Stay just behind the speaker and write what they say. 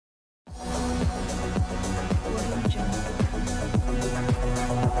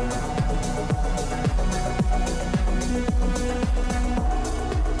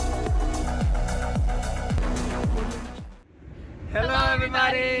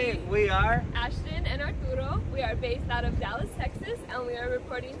are Ashton and Arturo. We are based out of Dallas, Texas, and we are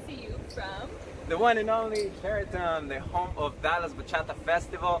reporting to you from the one and only Sheraton, the home of Dallas Bachata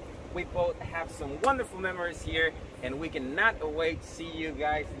Festival. We both have some wonderful memories here, and we cannot wait to see you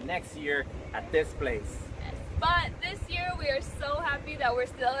guys next year at this place. Yes. But this year we are so happy that we're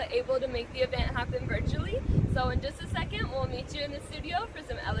still able to make the event happen virtually. So in just a second, we'll meet you in the studio for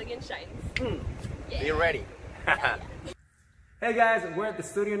some elegant shines. Yeah. Be ready. Yeah. Hey guys, we're at the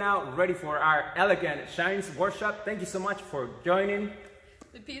studio now, ready for our Elegant Shines workshop. Thank you so much for joining.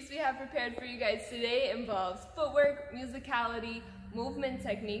 The piece we have prepared for you guys today involves footwork, musicality, movement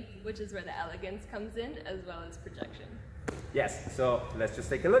technique, which is where the elegance comes in, as well as projection. Yes, so let's just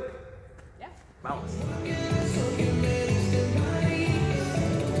take a look. Yeah. Vamos.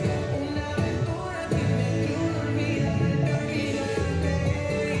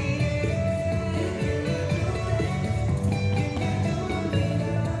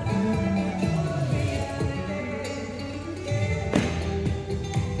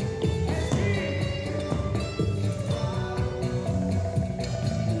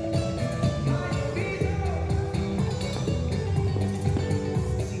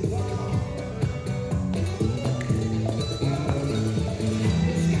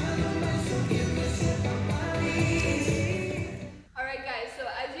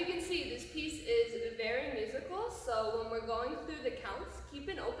 So when we're going through the counts, keep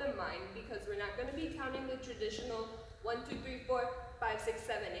an open mind because we're not going to be counting the traditional 1, 2, 3, 4, 5, 6,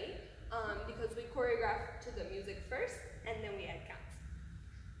 7, 8 because we choreograph to the music first and then we add counts.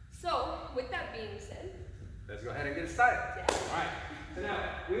 So with that being said, let's go ahead and get started. Yeah. Alright, so now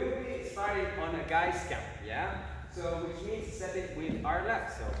we will be starting on a guy's count, yeah? So which means stepping with our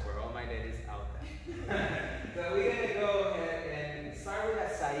left, so for all my ladies out there. So we're going to go ahead and start with a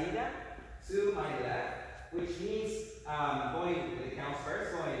saída to my left, which means going with the counts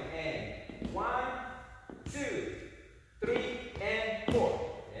first, going in 1, 2, 3, and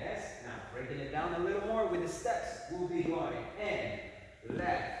 4. Yes, now breaking it down a little more with the steps. We'll be going in,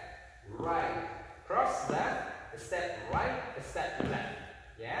 left, right, cross left, a step right, a step left.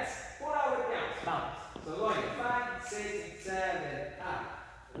 Yes, 4 hour counts. Vamos. So going 5, 6, 7, up.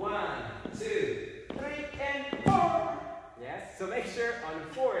 1, 2, 3, and 4. Yes, so make sure on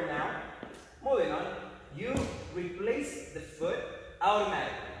 4 now, moving on, you replace the foot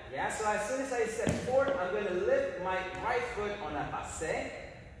automatically. Yeah, so as soon as I step forward, I'm going to lift my right foot on a passe.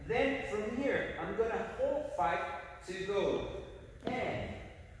 Then from here, I'm going to hold 5 to go. And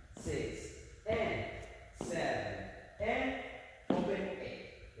 6, and 7, and open 8.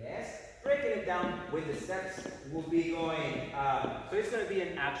 Yes? Breaking it down with the steps, we'll be going, so it's going to be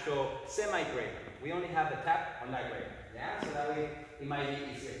an actual semi-grade. We only have the tap on that grade. Yeah, so that way it might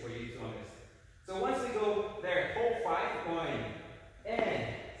be easier for you to understand. So once we go there, hold 5, going, and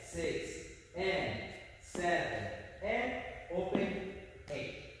 6, and 7, and open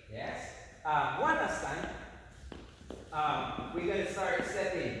 8. Yes? One last time. We're going to start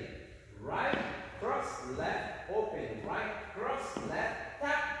stepping right, cross, left, open, right, cross, left,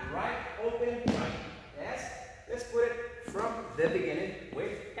 tap, right, open, right. Yes? Let's put it from the beginning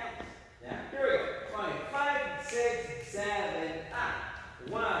with counts. Yeah? Here we go. Going 5, 6, 7,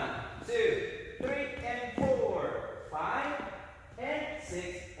 up. 1, 2, 3, and 4, 5, and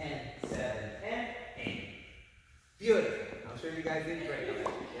 6, and 7, and 8. Beautiful. I'm sure you guys did great.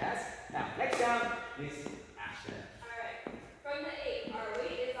 Yes? Now, next down is Ashton. Alright, from the 8, our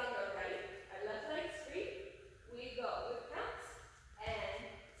weight is on the right, our left leg's free. We go with counts, and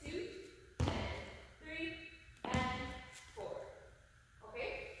 2, and 3, and 4.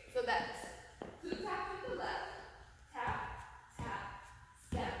 Okay? So that's 2 taps with the left, tap, tap,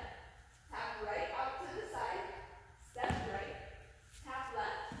 step. Tap right out to the side, step right, tap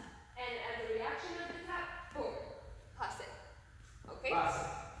left, and as a reaction of the tap, boom, pass it. Okay? Pass it.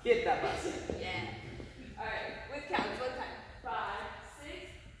 Hit that pass. Yeah. Alright, with counts, one time. 5, 6,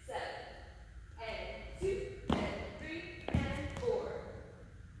 7, and 2, and 3, and 4.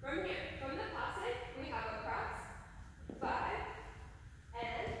 From here, from the passe, we have a cross, 5,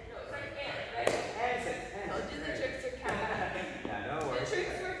 and, no, sorry, and, right? And 6, and Told you the tricks are counting. Yeah, no worries. The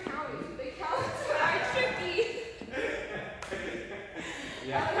tricks were counting. The counts are tricky.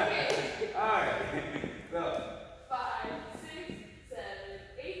 Yeah. Okay. Alright. Go. 5, 6, 7,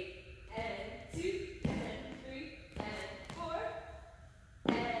 8, and 2, and 3, and 4,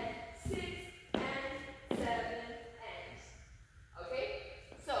 and 6, and 7, and. Okay?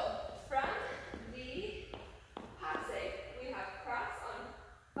 So, from the passe, we have cross on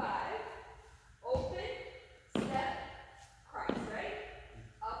 5, open, step, cross, right?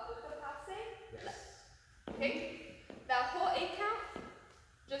 Up with the passe, Yes. left. Okay? That whole 8 count,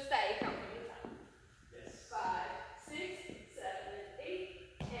 just that 8 count.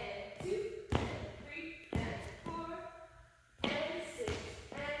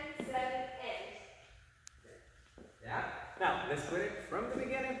 put it from the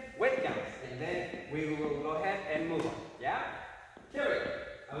beginning with counts. And then we will go ahead and move on. Yeah? Here we go.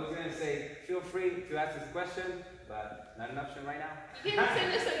 I was going to say, feel free to ask this question, but not an option right now. You can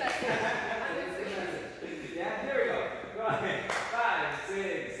send us a message. Yeah, here we go. Go ahead. 5,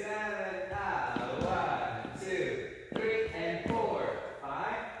 6, 7, 1, 2, 3, and 4.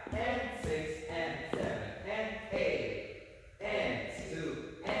 5, and 6, and 7, and 8, and 2,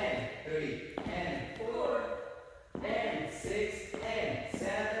 and 3, and 4, and 6, and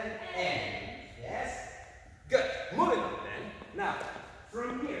 7, and. Yes? Good. Moving on then. Now,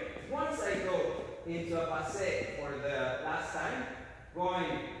 from here, once I go into a passe for the last time,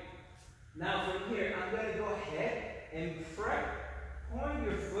 now from here, I'm going to go ahead and point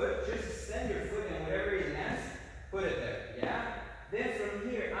your foot, just extend your foot and wherever it lands, put it there, yeah? Then from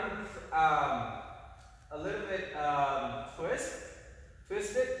here, I'm a little bit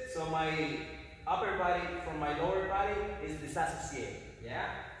twisted, so my upper body from my lower body is disassociated, yeah?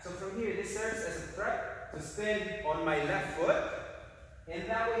 So from here, this serves as a prep to stand on my left foot, and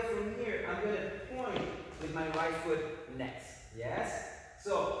that way from here, I'm going to point with my right foot next, yes?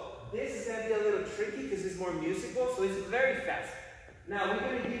 So this is going to be a little tricky because it's more musical, so it's very fast. Now, we're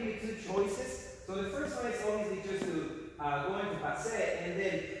going to give you two choices. So the first one is obviously just to go into passe and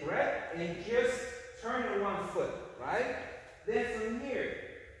then prep and just turn on one foot, right? Then from here,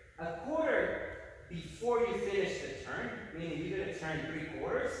 a quarter before you finish the turn, meaning you're going to turn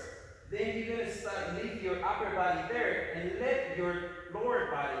 3/4, then you're going to leave your upper body there and let your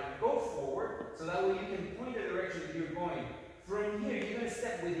lower body go forward so that way you can point the direction that you're going. From here, you're going to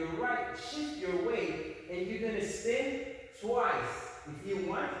step with your right, shift your weight, and you're going to spin twice if you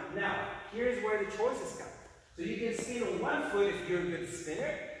want. Now, here's where the choices come. So you can spin on one foot if you're a good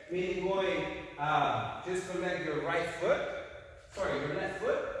spinner, meaning going, just connect your right foot, your left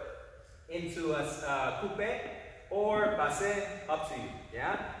foot, into a coupe, or passe, up to you,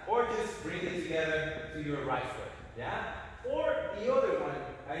 yeah? Or just bring it together to your right foot, yeah? Or the other one,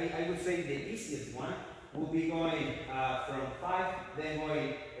 I would say the easiest one, will be going from 5, then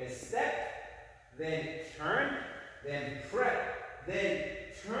going a step, then turn, then prep, then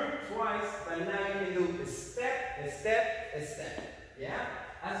turn twice, but now you can do a step, a step, a step, yeah?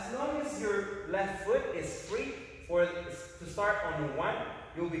 As long as your left foot is free to start on 1,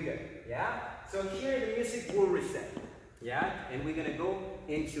 you'll be good, yeah? So here the music will reset, yeah? And we're gonna go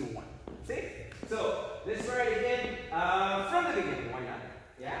into 1, see? So let's try it again from the beginning, why not?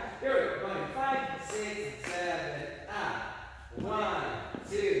 Yeah? Here we go. Going 5, 6, 7, 1,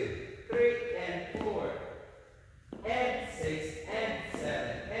 2, 3, and 4, and 6, and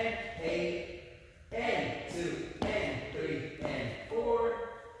 7, and 8, and 2, and 3, and 4,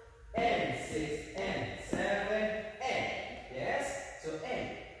 and 6, and 7, and. Yes? So, and.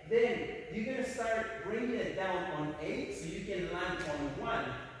 Then you're going to start bringing it down on 8 so you can land on 1.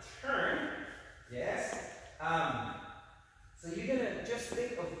 Turn. Yes? So you're going to just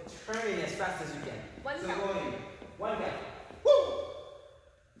think of turning as fast as you can. One so count. Going 1 count. Woo!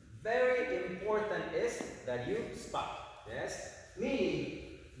 Very important is that you stop. Yes?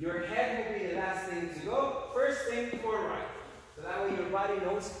 Meaning your head will be the last thing to go. First thing for right. So that way your body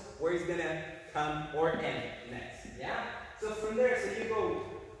knows where it's going to come or end next. Yeah? So from there, so you go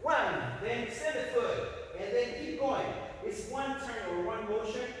 1, then extend the foot, and then keep going. It's 1 turn or 1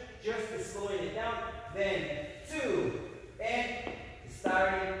 motion, just slowing it down. Then 2, and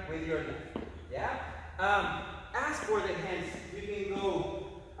starting with your left. Yeah? As for the hands, you can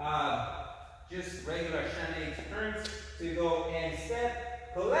go just regular Shanade turns. So you go and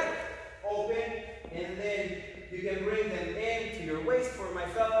step, collect, open, and then you can bring them in to your waist for my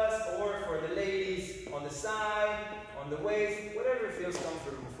fellas, or for the ladies on the side, on the waist, whatever feels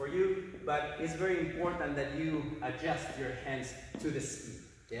comfortable for you. But it's very important that you adjust your hands to the speed.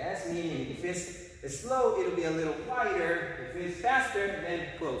 Yes? Meaning if it's slow, it'll be a little wider. If it's faster,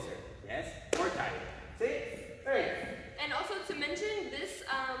 then closer. Yes? Or tighter. See? Very good. And also to mention, these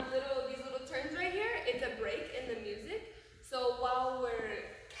little turns right here, it's a break in the music. So while we're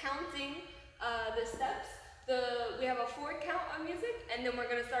counting the steps, we have a 4 count on music, and then we're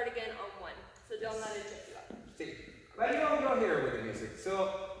gonna start again on 1. So don't let it trip you up. See? But you'll hear it with the music. So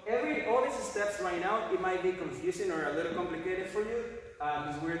all these steps right now, it might be confusing or a little complicated for you,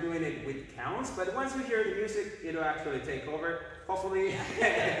 because we're doing it with counts. But once we hear the music, it'll actually take over, hopefully,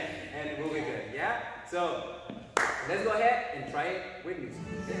 and we'll be good. Yeah? So let's go ahead and try it with music.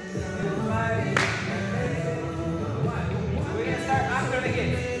 So we're gonna start after the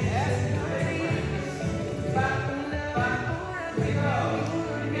game. Yes? We go.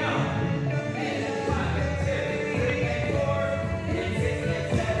 And 6 and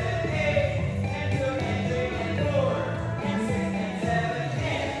 7, 8, and 2 and 3 and 4, and 6 and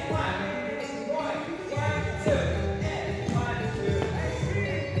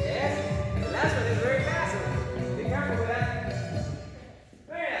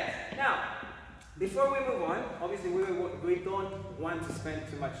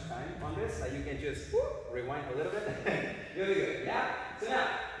much time on this. You can just rewind a little bit. You'll be good, yeah? So now,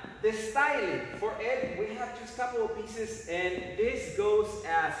 the styling. For it, we have just a couple of pieces, and this goes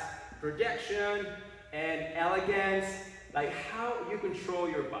as projection and elegance, like how you control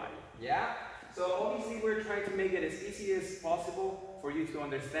your body, yeah? So obviously we're trying to make it as easy as possible for you to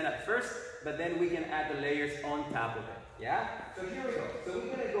understand at first, but then we can add the layers on top of it, yeah? So here we go. So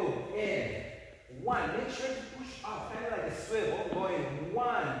we're gonna go in. 1, make sure to push off, kind of like a swivel, going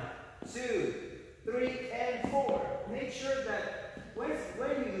 1, 2, 3, and 4. Make sure that when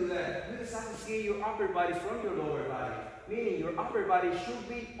you do that, you disassociate your upper body from your lower body, meaning your upper body should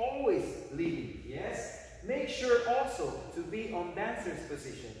be always leading, yes? Make sure also to be on dancer's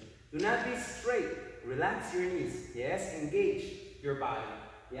position. Do not be straight. Relax your knees, yes? Engage your body,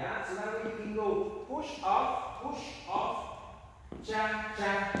 yeah? So that way you can go push off, cha,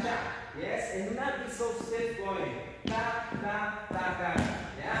 cha, cha. Yes, and do not be so stiff going. Ta, ta, ta, ta.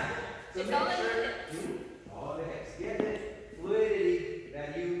 Yeah? So it's make all sure all the hips. Get the fluidity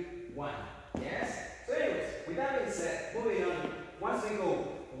that you want. Yes? So anyways, with that being said, moving on. Once we go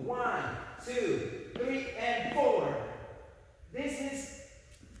 1, 2, 3, and 4. This is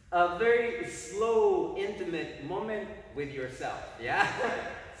a very slow, intimate moment with yourself. Yeah?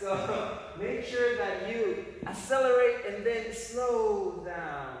 So make sure that you accelerate and then slow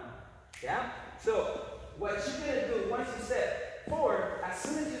down. Yeah? So what you're going to do once you step forward, as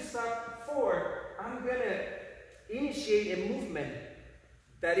soon as you stop forward, I'm going to initiate a movement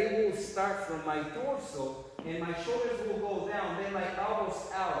that it will start from my torso and my shoulders will go down, then my elbows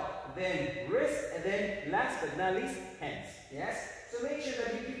out, then wrist, and then last but not least, hands. Yes? So make sure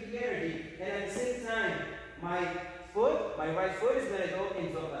that you keep the energy, and at the same time, my right foot is going to go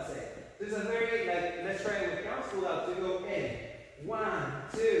into a passe. This is a very, let's try it with counts. Pull out to go in. 1,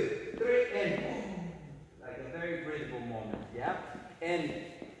 2, 3, and boom. Like a very breathable moment, yeah? And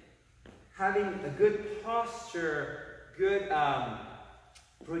having a good posture, good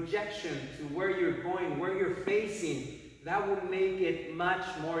projection to where you're going, where you're facing, that will make it much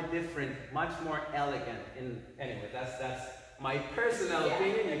more different, much more elegant. And anyway, that's my personal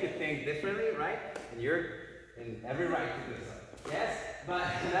opinion. You could think differently, right? And you're in every right to do so. Yes? But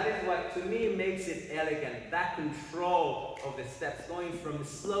that is what, to me, makes it elegant. That control of the steps, going from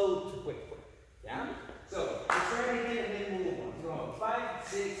slow to quick. Yeah? So, let's try it again and then move on. So, 5,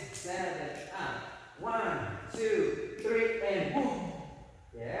 6, 7, 1, 2, 3, and boom.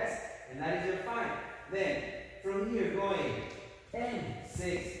 Yes? And that is your 5. Then, from here, going N,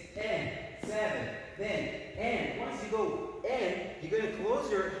 6, N, 7, then N. Once you go N, you're going to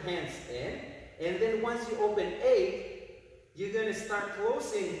close your hands in. And then once you open 8, you're going to start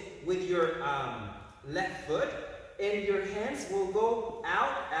closing with your left foot, and your hands will go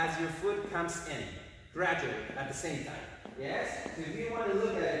out as your foot comes in, gradually, at the same time. Yes? So if you want to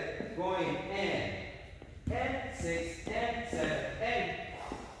look at it, going N, N6, N7, N.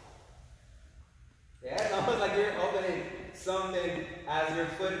 Yeah, it's almost like you're opening something as your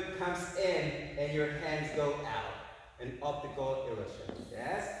foot comes in and your hands go out. An optical illusion.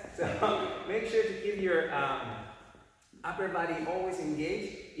 Yes? So make sure to keep your upper body always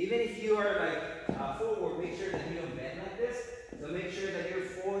engaged. Even if you are like forward, make sure that you don't bend like this. So make sure that you're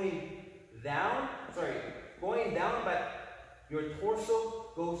going down, but your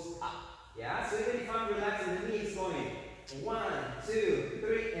torso goes up. Yeah? So even if I'm relaxing the knees, going 1, 2,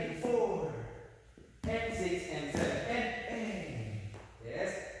 3, and 4, and 6, and 7, and 8.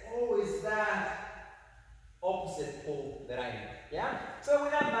 Yes? Always that opposite pole that I need. Yeah? So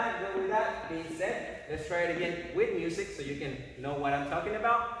with that being said, let's try it again with music so you can know what I'm talking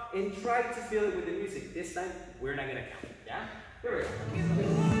about and try to feel it with the music. This time, we're not going to count. Yeah? Here we go.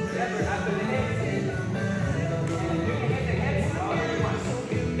 Remember, after the hips, and you can hit the hips however you want.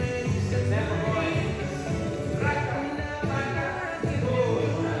 Example going,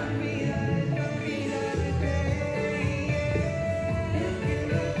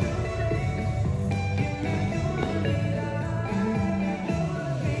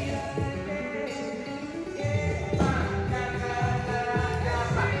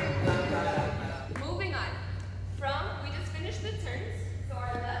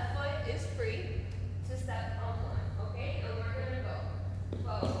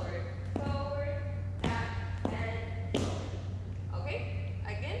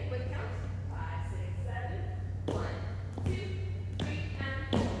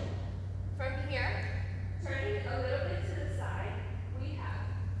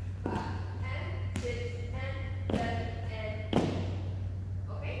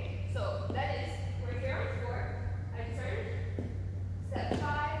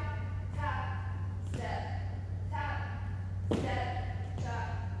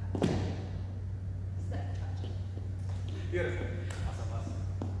 Beautiful. Awesome, awesome.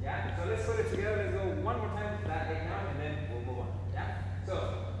 Yeah, so let's put it together. Let's go one more time to that 8 count and then we'll move on. Yeah?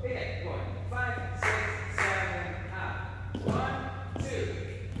 So, okay, going. 5, 6, 7, up. 1, 2,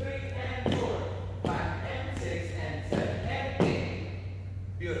 3, and 4. 5, and 6, and 7, and 8.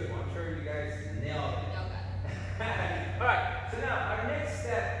 Beautiful. I'm sure you guys nailed it. Alright, so now our next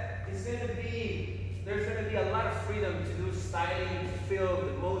step is going to be, there's going to be a lot of freedom to do styling, to feel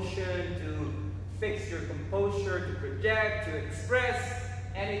the motion, to fix your composure, to project, to express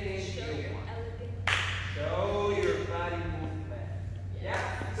anything you want. Show your body movement. Yeah?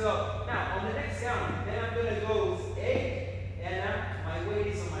 So now on the next count, then I'm going to go with 8, and my weight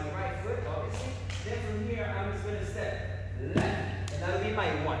is on my right foot, obviously. Then from here, I'm just going to step left, and that'll be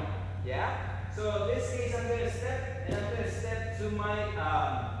my 1. Yeah? So in this case, I'm going to step, and I'm going to step to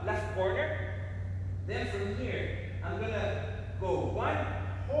my left corner. Then from here, I'm going to go 1,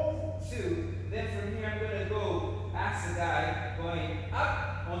 hold 2. Then from here, I'm going to go as a guy, going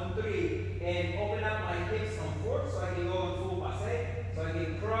up on 3, and open up my hips on 4, so I can go in full passe. So I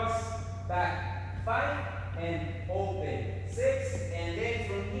can cross, back 5, and open 6. And then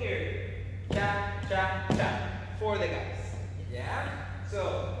from here, cha, cha, cha, for the guys. Yeah?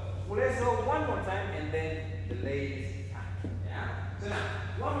 So let's go one more time, and then the ladies time. Yeah? So now,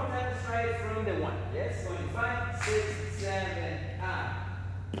 one more time, let's try it from the 1. Yes? Going 5, 6, 7, up.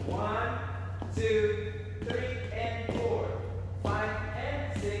 1, 2, 3, and 4. 5,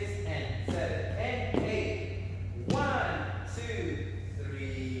 and 6, and 7, and 8. 1, 2,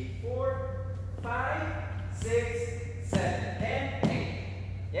 3, 4, 5, 6, 7, and 8.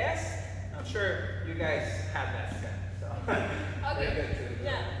 Yes? I'm sure you guys have that step. So Okay. very good to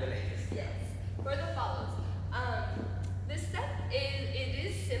Now, the ladies. yes. For the follows. This step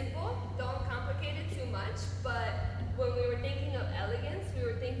is simple. Don't complicate it too much. But when we were thinking of elegance, we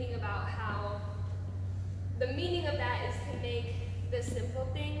were thinking about how the meaning of that is to make the simple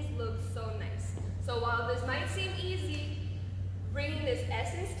things look so nice. So while this might seem easy, bringing this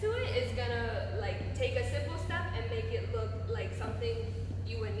essence to it is gonna like take a simple step and make it look like something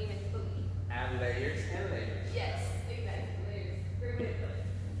you wouldn't even believe. And layers and layers. Yes, exactly. Layers. Great way to put it.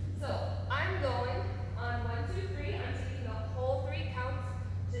 So I'm going on 1, 2, 3. I'm taking the whole 3 counts.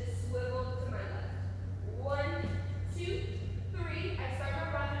 Just swivel to my left. 1, 2, 3. I start my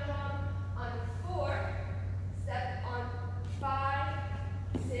Ramadan on 4. Step on 5,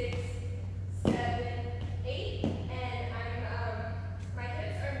 6, 7, 8, and my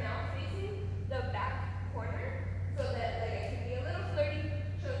hips are now facing the back corner so that like I can be a little flirty,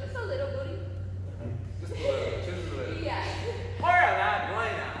 show just a little booty. Just a little, just a little. Yeah. Or a lot, why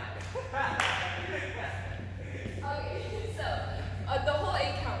not? Okay, so the whole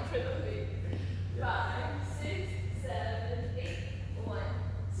 8 count for the lead. 5, 6, 7, 8. 1,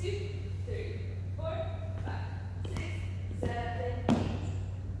 2, 3, 4, 5, 6, 7, 8.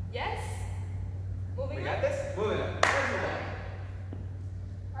 Yes? Moving We on. got this? Moving on. Let's move on.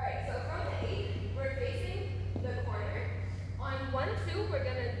 Alright, so from the 8, we're facing the corner. On 1, 2, we're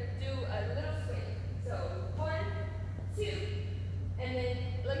gonna do a little swing. So 1, 2, and then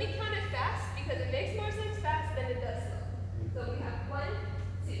let me count it fast because it makes more sense fast than it does slow. So we have 1,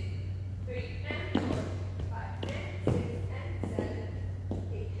 2, 3, and 4, 5, and 6, and 7,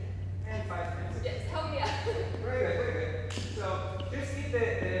 8. And 5 minutes. Yes, help me out. Very good, very good. So just keep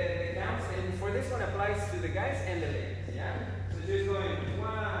the counts, and for this one applies to the guys and the ladies. Yeah? So just going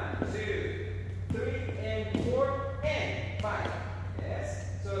 1, 2, 3, and 4, and 5. Yes?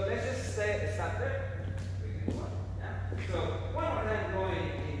 So let's just stop there. We can move on. Yeah? So one more time going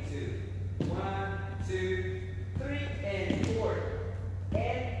into 1, 2, 3, and 4,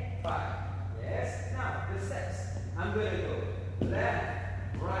 and 5. Yes? Now the steps. I'm going to go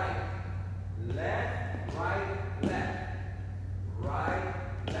left, right, left, right, left, right,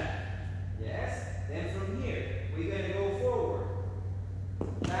 left. Yes? Then from here, we're going to go forward.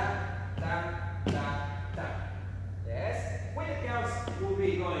 Tap, tap, tap, tap. Yes? With the counts, we'll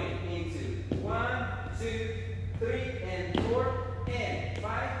be going into 1, 2, 3, and 4, and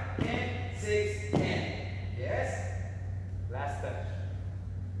 5, and 6, and. Yes? Last touch.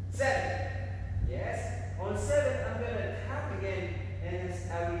 7. Yes? On 7, I'm going to tap again, and as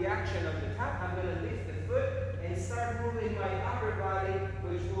a reaction of the tap, I'm going to lift the foot and start moving my upper body,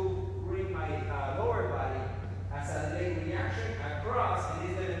 which will bring my lower body as a leg reaction across, and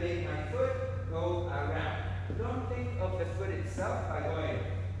it's going to make my foot go around. Don't think of the foot itself by going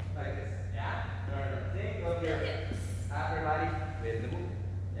like this. Yeah? No. Think of your upper body with the movement.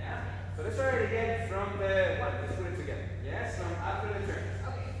 Yeah? So let's try it again from the 1. Let's put it together. Yes? From after the turn.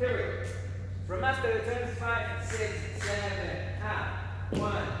 Okay. Here we go. From after the turn, 5, 6, 7, half.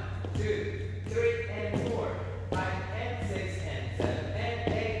 1, 2, 3, and 4. 5, and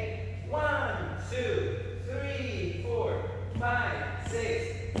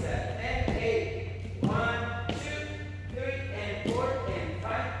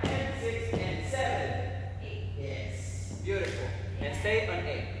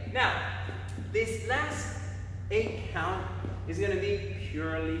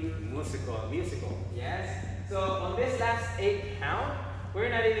being musical, yes? So on this last 8 count, we're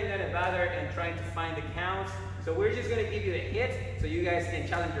not even gonna bother and trying to find the counts. So we're just gonna give you a hit so you guys can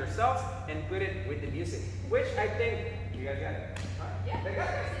challenge yourselves and put it with the music, which I think you guys got it. All right. Yeah. They got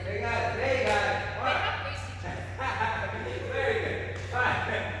it. They got it. All right. Very good. All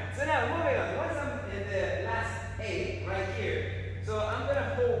right. So now moving on. Once I'm in the last 8 right here, so I'm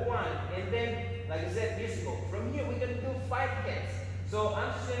gonna hold one and then, like I said, musical. From here we're gonna do 5 hits. So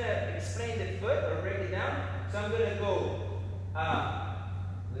I'm just gonna explain the foot or break it down. So I'm gonna go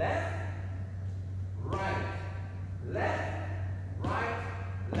left, right, left, right,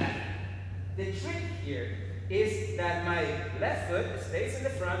 left. The trick here is that my left foot stays in the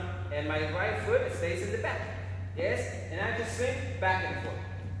front and my right foot stays in the back. Yes? And I just swing back and forth.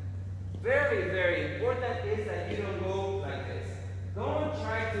 Very, very important is that you don't go like this. Don't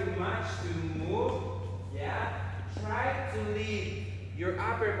try too much to move. Yeah? Try to leave your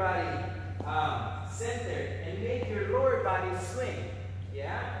upper body centered and make your lower body swing.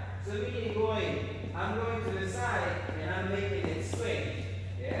 Yeah? So meaning I'm going to the side and I'm making it swing.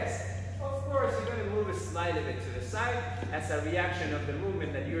 Yes? Of course, you're going to move slightly bit to the side as a reaction of the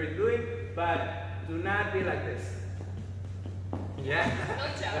movement that you're doing, but do not be like this. Yeah?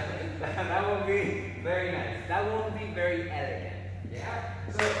 No challenge. That won't be very nice. That won't be very elegant. Yeah?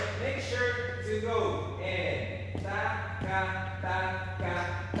 So make sure to go and ta, ka, ta, ka,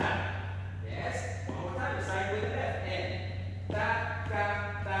 ta. Yes? One more time. Start with the left. And ta, ka,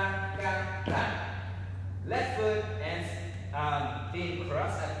 ta, ka, ta. Left foot and being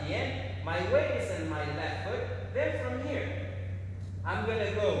crossed at the end. My weight is on my left foot. Then from here, I'm going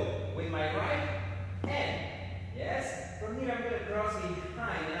to go with my right hand. Yes? From here, I'm going to cross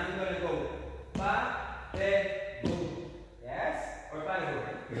behind and I'm going to go ba, de, bu. Yes? Or ba, de,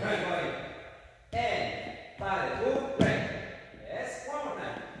 bu. Going. And ba, de, bu, right. Yes? One more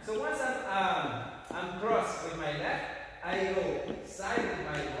time. So once I'm crossed with my left, I go side with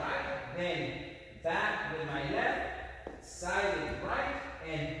my right, then back with my left, side with right,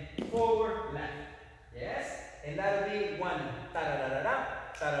 and forward left. Yes? And that'll be 1 ta-da-da-da-da,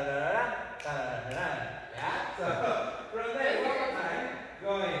 ta-da-da-da-da, ta-da-da-da-da. Yeah? So from there, one more time,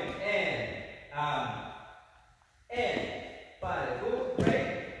 going and ba-de-boo,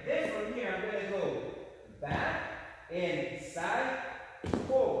 break. Then from here, I'm going to go back and side,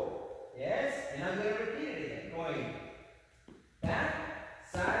 forward. Yes? And I'm going to repeat it again. Going back,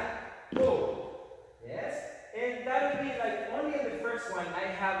 side, forward. Yes? And that would be like only in the first one I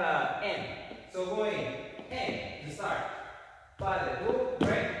have a N. So going N to start. Ba-de-boo,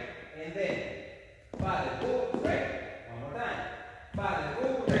 break. And then ba-de-boo, break. One more time.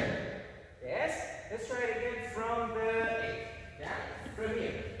 Ba-de-boo, break. Yes? Let's try it again from the 8. Yeah? From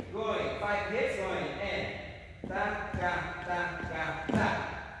here. Going 5 hits, going N. Ta, ka, ta, ka, ta.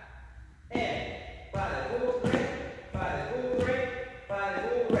 And ba-de-boo, break. Ba-de-boo, break.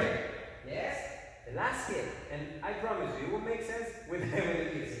 Ba-de-boo, break. Yes? The last hit, and I promise you, it will make sense with the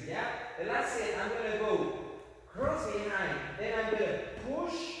music, yeah? The last hit, I'm going to go cross behind, then I'm going to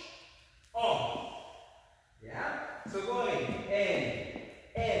push off. Yeah? So going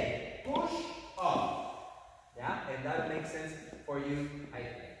and push off. Yeah? And that makes sense for you, I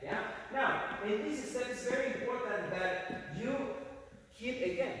think. Yeah? Now, in this step, it's very important that you keep,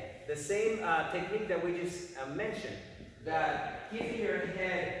 again, the same technique that we just mentioned. That keeping your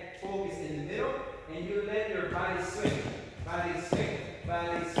head focused in the middle, and you let your body swing. Body swing,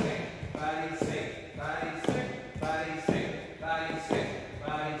 body swing, body swing, body swing, body swing, body swing,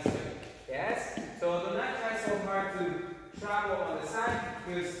 body swing. Yes? So do not try so hard to travel on the side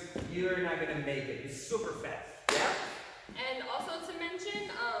because you're not going to make it. It's super fast. Yeah? And also to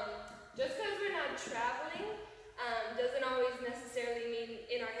mention, just because we're not traveling, doesn't always necessarily mean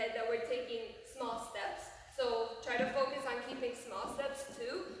in our head that we're taking small steps. So try to focus on keeping small steps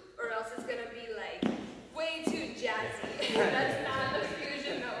too, or else it's gonna be like way too jazzy. That's not the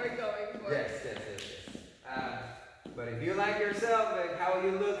fusion that we're going for. Yes. But if you like yourself, like how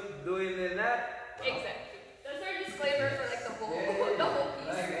you look doing that, well, exactly. That's our disclaimer for like the whole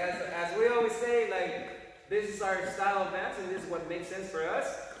piece. Like as we always say, like this is our style of dance, and this is what makes sense for us.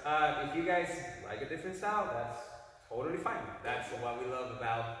 If you guys like a different style, that's totally fine. That's what we love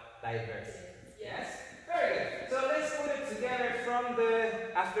about diversity. Yes? Very good. So let's put it together from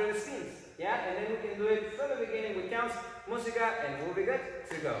after the spins. Yeah? And then we can do it from the beginning with counts, música, and we'll be good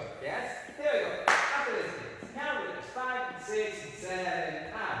to go. Yes? Here we go. After the spins. Count with us. 5, 6,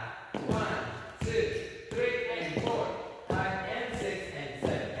 7, 8. 1, 2, 3, and 4. 5 and 6 and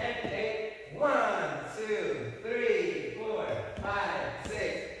 7 and 8. 1, 2, 3, 4, 5, 6,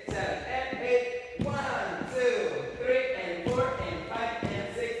 7 and 8. 1, 2, 3, and 4, and 5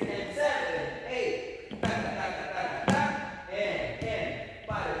 and 6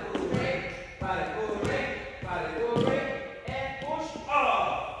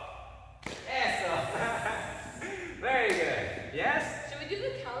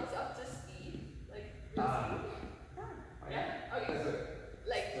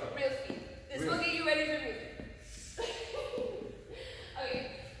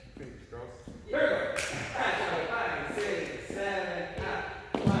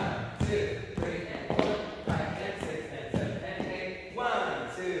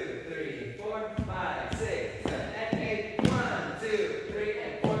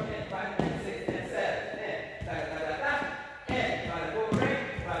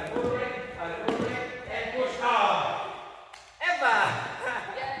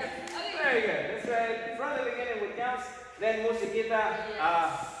 then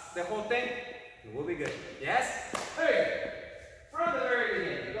musiquita, the whole thing, we'll be good. Yes? Very good. From the very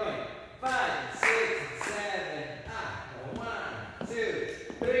beginning, going 5, 6, 7, 1, 2,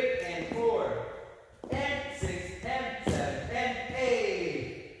 3, and 4, and 6, and 7, and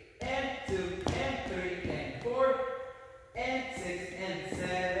 8, and 2, and 3, and 4, and 6, and 7,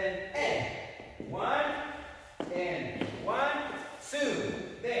 and 1, and 1, 2,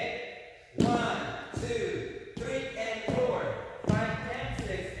 then 1, 2, 3, and 4, 5, and 6,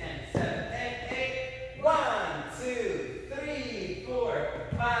 and 7, and 8, 1, 2, 3, 4,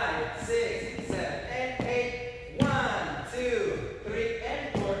 5, 6, 7, and 8, 1, 2, 3, and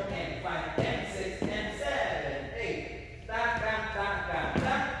 4, and 5, and 6, and 7, 8, ta ta ta ta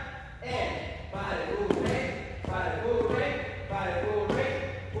ta, and pare,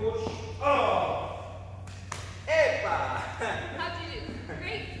 push off. Epa! How'd you do?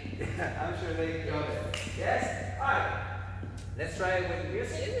 Great. I'm sure they got it. Yes? Alright. Let's try it with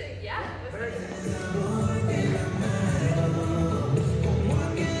music. Music, yeah. Very Let's good. do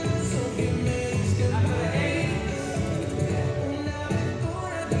After the eight.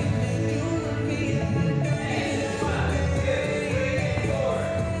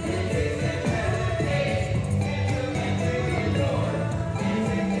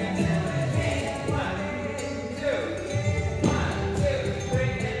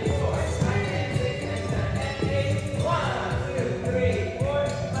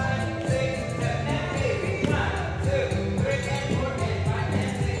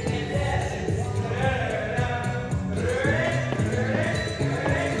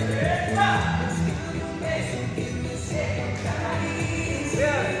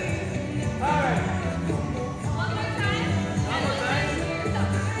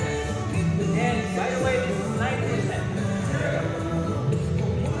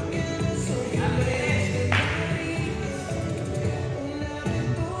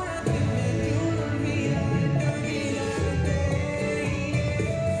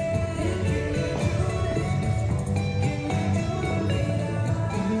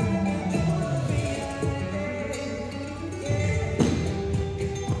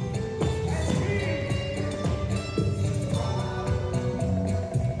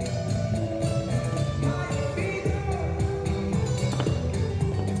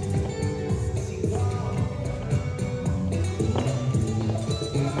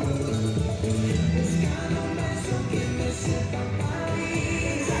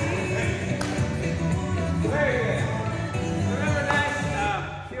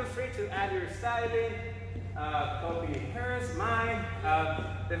 Copy hers, mine.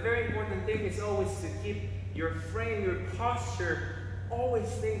 The very important thing is always to keep your frame, your posture. Always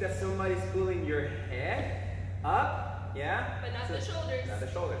think that somebody's pulling your head up, yeah? But not the shoulders. Not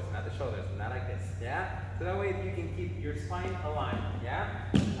the shoulders, not the shoulders, not like this, yeah? So that way you can keep your spine aligned, yeah?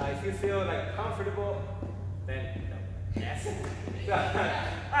 If you feel like comfortable, then no. Yes? So,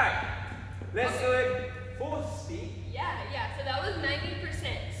 alright, let's do it full speed. Yeah. So that was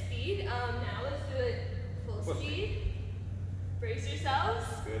 90% speed. Now let's do it full speed. Brace yourselves.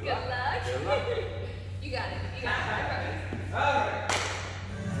 Good luck. Good luck. You got it. I promise. All right.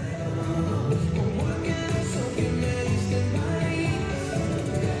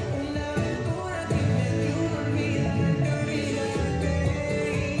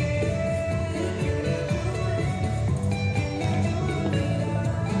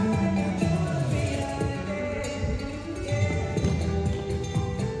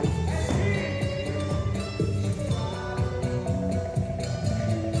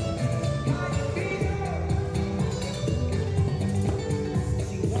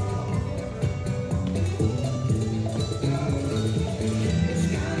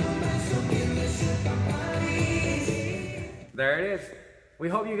 There it is. We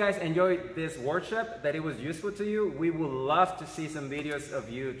hope you guys enjoyed this workshop, that it was useful to you. We would love to see some videos of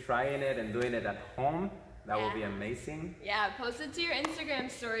you trying it and doing it at home. That would be amazing. Yeah, post it to your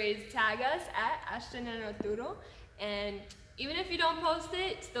Instagram stories. Tag us at Ashton and Arturo. And even if you don't post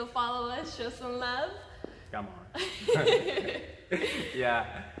it, still follow us, show some love. Come on. Yeah.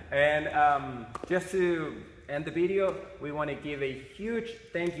 And just to end the video, we want to give a huge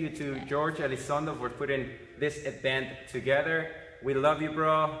thank you to Jorge Elizondo for putting this event together. We love you,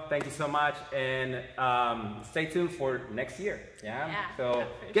 bro. Thank you so much. And stay tuned for next year. Yeah? So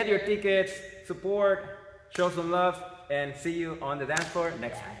get your tickets, support, show some love, and see you on the dance floor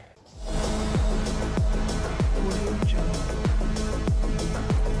next time.